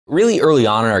Really early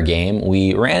on in our game,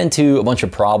 we ran into a bunch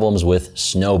of problems with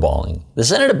snowballing. This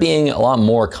ended up being a lot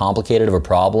more complicated of a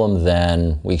problem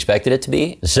than we expected it to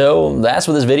be. So that's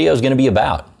what this video is going to be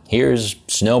about. Here's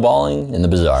snowballing in the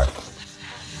bazaar.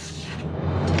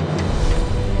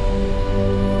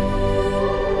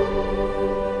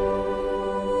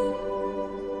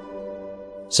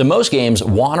 So most games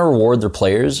want to reward their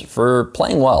players for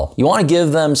playing well. You want to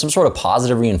give them some sort of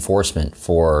positive reinforcement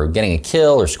for getting a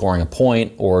kill or scoring a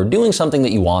point or doing something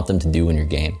that you want them to do in your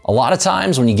game. A lot of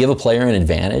times when you give a player an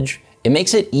advantage, it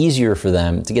makes it easier for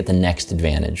them to get the next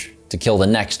advantage, to kill the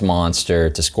next monster,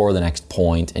 to score the next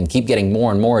point, and keep getting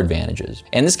more and more advantages.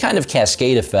 And this kind of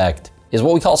cascade effect is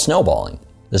what we call snowballing.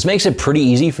 This makes it pretty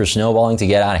easy for snowballing to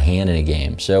get out of hand in a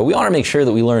game. So we want to make sure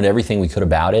that we learned everything we could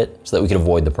about it so that we could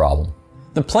avoid the problem.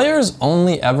 The players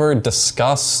only ever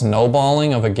discuss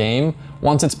snowballing of a game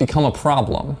once it's become a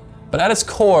problem. But at its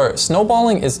core,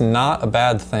 snowballing is not a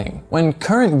bad thing. When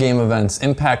current game events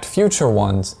impact future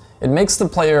ones, it makes the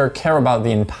player care about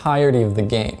the entirety of the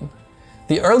game.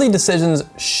 The early decisions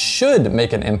should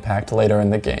make an impact later in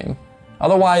the game.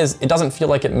 Otherwise, it doesn't feel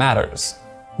like it matters.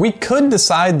 We could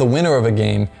decide the winner of a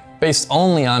game based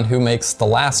only on who makes the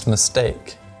last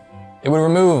mistake. It would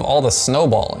remove all the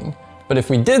snowballing. But if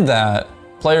we did that,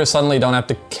 players suddenly don't have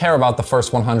to care about the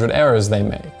first 100 errors they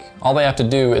make. All they have to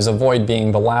do is avoid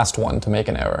being the last one to make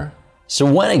an error.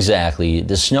 So when exactly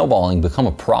does snowballing become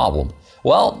a problem?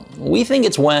 Well, we think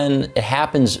it's when it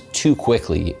happens too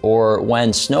quickly, or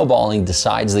when snowballing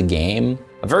decides the game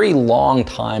a very long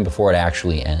time before it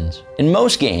actually ends. In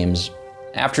most games,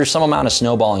 after some amount of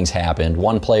snowballing's happened,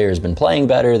 one player has been playing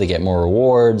better, they get more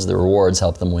rewards, the rewards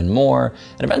help them win more,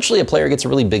 and eventually a player gets a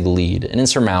really big lead, an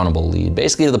insurmountable lead,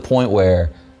 basically to the point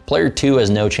where player 2 has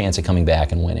no chance of coming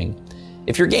back and winning.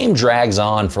 If your game drags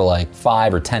on for like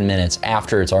 5 or 10 minutes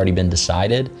after it's already been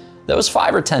decided, those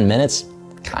 5 or 10 minutes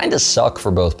kinda suck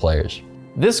for both players.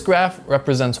 This graph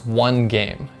represents one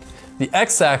game. The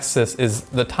x-axis is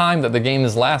the time that the game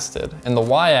has lasted, and the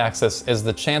y-axis is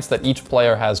the chance that each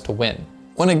player has to win.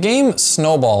 When a game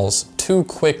snowballs too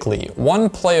quickly, one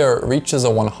player reaches a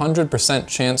 100%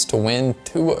 chance to win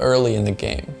too early in the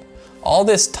game. All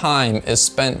this time is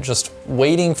spent just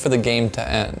waiting for the game to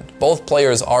end. Both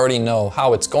players already know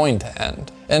how it's going to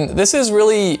end. And this is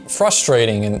really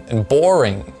frustrating and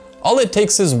boring. All it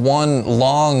takes is one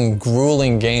long,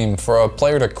 grueling game for a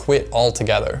player to quit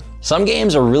altogether. Some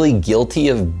games are really guilty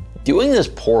of doing this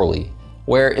poorly,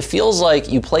 where it feels like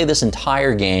you play this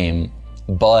entire game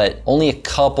but only a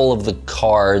couple of the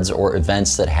cards or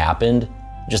events that happened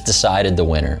just decided the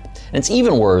winner. And it's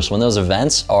even worse when those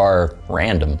events are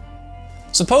random.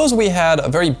 Suppose we had a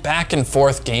very back and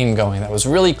forth game going that was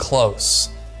really close,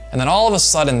 and then all of a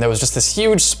sudden there was just this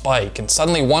huge spike and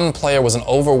suddenly one player was an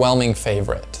overwhelming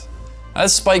favorite. Now,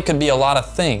 this spike could be a lot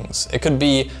of things. It could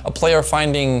be a player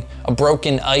finding a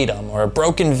broken item or a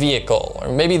broken vehicle, or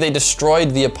maybe they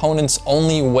destroyed the opponent's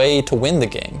only way to win the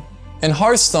game. In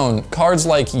Hearthstone, cards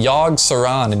like Yogg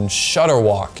Saron and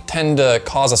Shutterwalk tend to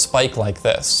cause a spike like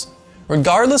this.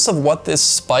 Regardless of what this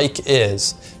spike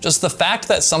is, just the fact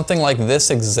that something like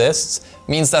this exists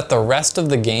means that the rest of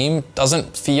the game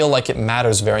doesn't feel like it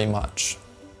matters very much.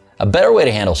 A better way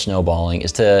to handle snowballing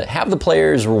is to have the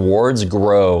players' rewards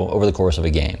grow over the course of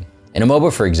a game. In a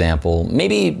MOBA, for example,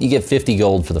 maybe you get 50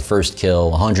 gold for the first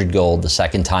kill, 100 gold the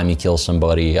second time you kill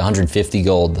somebody, 150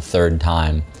 gold the third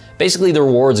time. Basically, the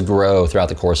rewards grow throughout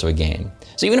the course of a game.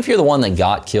 So even if you're the one that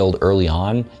got killed early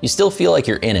on, you still feel like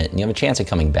you're in it and you have a chance of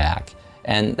coming back.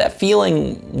 And that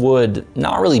feeling would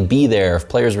not really be there if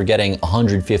players were getting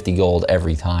 150 gold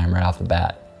every time right off the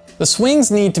bat. The swings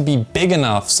need to be big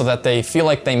enough so that they feel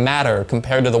like they matter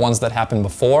compared to the ones that happened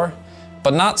before,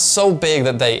 but not so big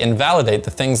that they invalidate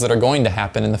the things that are going to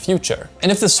happen in the future.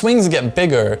 And if the swings get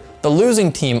bigger, the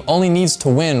losing team only needs to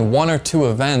win 1 or 2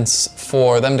 events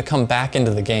for them to come back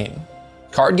into the game.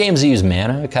 Card games that use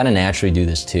mana kind of naturally do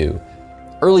this too.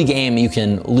 Early game, you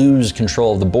can lose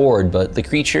control of the board, but the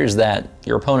creatures that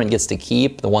your opponent gets to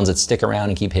keep, the ones that stick around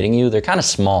and keep hitting you, they're kind of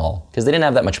small because they didn't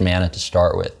have that much mana to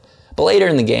start with. But later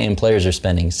in the game, players are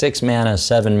spending 6 mana,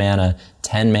 7 mana,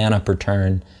 10 mana per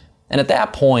turn. And at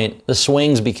that point, the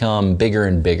swings become bigger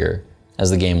and bigger as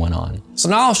the game went on. So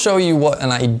now I'll show you what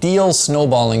an ideal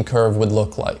snowballing curve would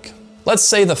look like. Let's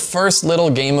say the first little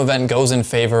game event goes in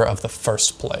favor of the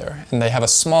first player, and they have a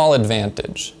small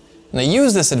advantage. And they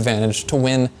use this advantage to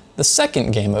win the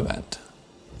second game event.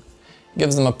 It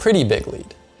gives them a pretty big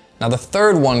lead. Now the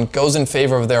third one goes in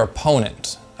favor of their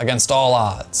opponent, against all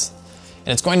odds.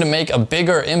 And it's going to make a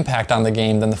bigger impact on the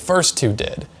game than the first two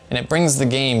did, and it brings the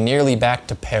game nearly back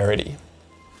to parity.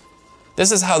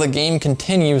 This is how the game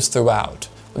continues throughout.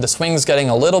 with the swings getting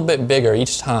a little bit bigger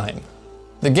each time.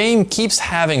 The game keeps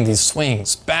having these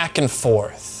swings back and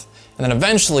forth, and then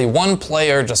eventually one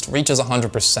player just reaches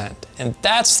 100%, and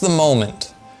that's the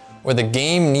moment where the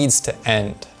game needs to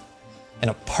end. In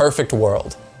a perfect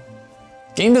world.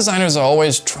 Game designers are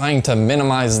always trying to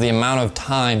minimize the amount of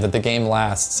time that the game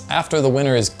lasts after the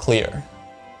winner is clear.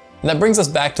 And that brings us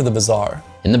back to the Bazaar.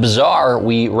 In the Bazaar,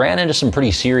 we ran into some pretty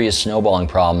serious snowballing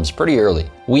problems pretty early.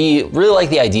 We really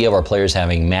like the idea of our players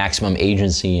having maximum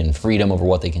agency and freedom over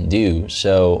what they can do,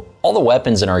 so all the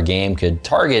weapons in our game could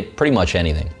target pretty much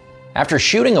anything. After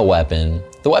shooting a weapon,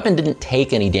 the weapon didn't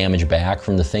take any damage back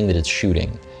from the thing that it's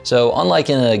shooting. So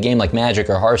unlike in a game like Magic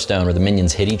or Hearthstone where the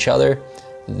minions hit each other,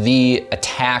 the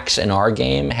attacks in our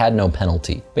game had no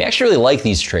penalty. We actually really like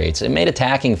these traits. It made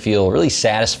attacking feel really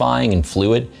satisfying and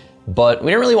fluid, but we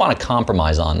didn't really want to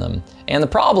compromise on them. And the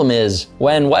problem is,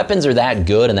 when weapons are that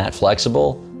good and that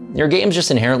flexible, your game's just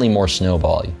inherently more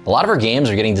snowbally. A lot of our games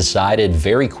are getting decided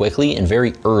very quickly and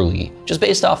very early, just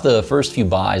based off the first few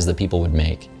buys that people would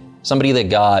make. Somebody that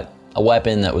got a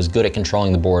weapon that was good at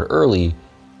controlling the board early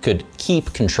could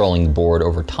keep controlling the board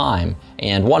over time,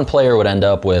 and one player would end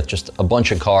up with just a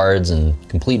bunch of cards and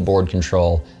complete board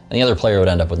control, and the other player would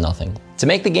end up with nothing. To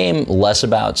make the game less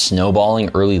about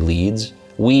snowballing early leads,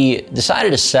 we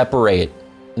decided to separate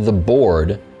the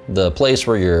board, the place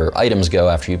where your items go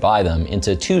after you buy them,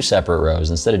 into two separate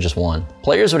rows instead of just one.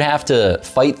 Players would have to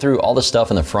fight through all the stuff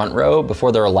in the front row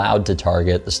before they're allowed to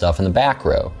target the stuff in the back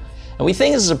row. And we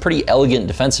think this is a pretty elegant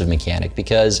defensive mechanic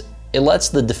because it lets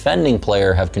the defending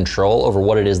player have control over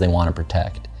what it is they want to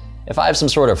protect. If I have some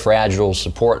sort of fragile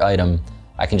support item,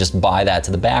 I can just buy that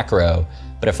to the back row,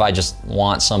 but if I just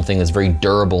want something that's very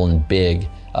durable and big,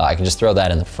 I can just throw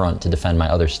that in the front to defend my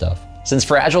other stuff. Since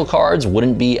fragile cards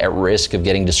wouldn't be at risk of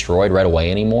getting destroyed right away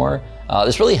anymore,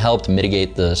 this really helped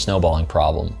mitigate the snowballing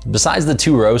problem. Besides the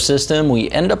two-row system, we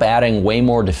ended up adding way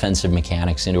more defensive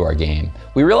mechanics into our game.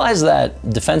 We realized that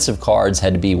defensive cards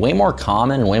had to be way more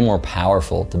common and way more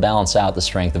powerful to balance out the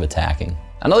strength of attacking.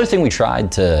 Another thing we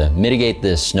tried to mitigate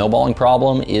this snowballing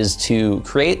problem is to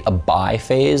create a buy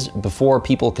phase before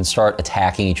people could start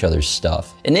attacking each other's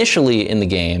stuff. Initially in the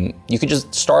game, you could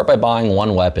just start by buying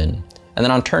one weapon, and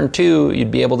then on turn 2,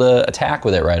 you'd be able to attack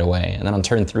with it right away. And then on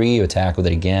turn 3, you attack with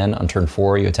it again. On turn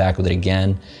 4, you attack with it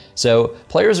again. So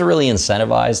players are really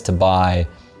incentivized to buy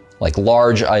like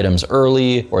large items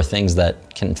early or things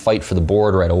that can fight for the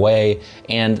board right away.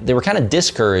 And they were kind of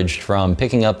discouraged from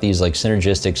picking up these like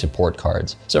synergistic support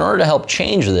cards. So in order to help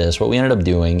change this, what we ended up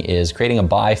doing is creating a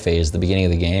buy phase at the beginning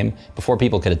of the game before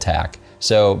people could attack.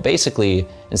 So basically,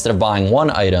 instead of buying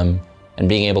one item and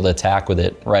being able to attack with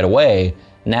it right away,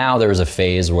 now there was a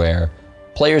phase where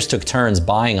players took turns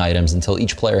buying items until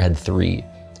each player had 3,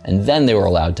 and then they were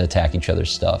allowed to attack each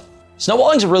other's stuff.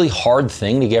 Snowballing's a really hard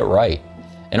thing to get right.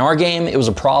 In our game, it was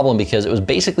a problem because it was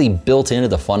basically built into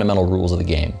the fundamental rules of the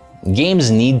game. Games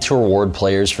need to reward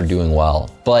players for doing well,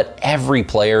 but every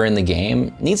player in the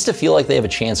game needs to feel like they have a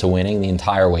chance of winning the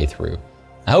entire way through.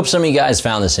 I hope some of you guys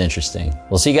found this interesting.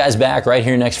 We'll see you guys back right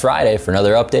here next Friday for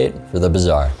another update for the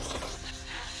Bazaar.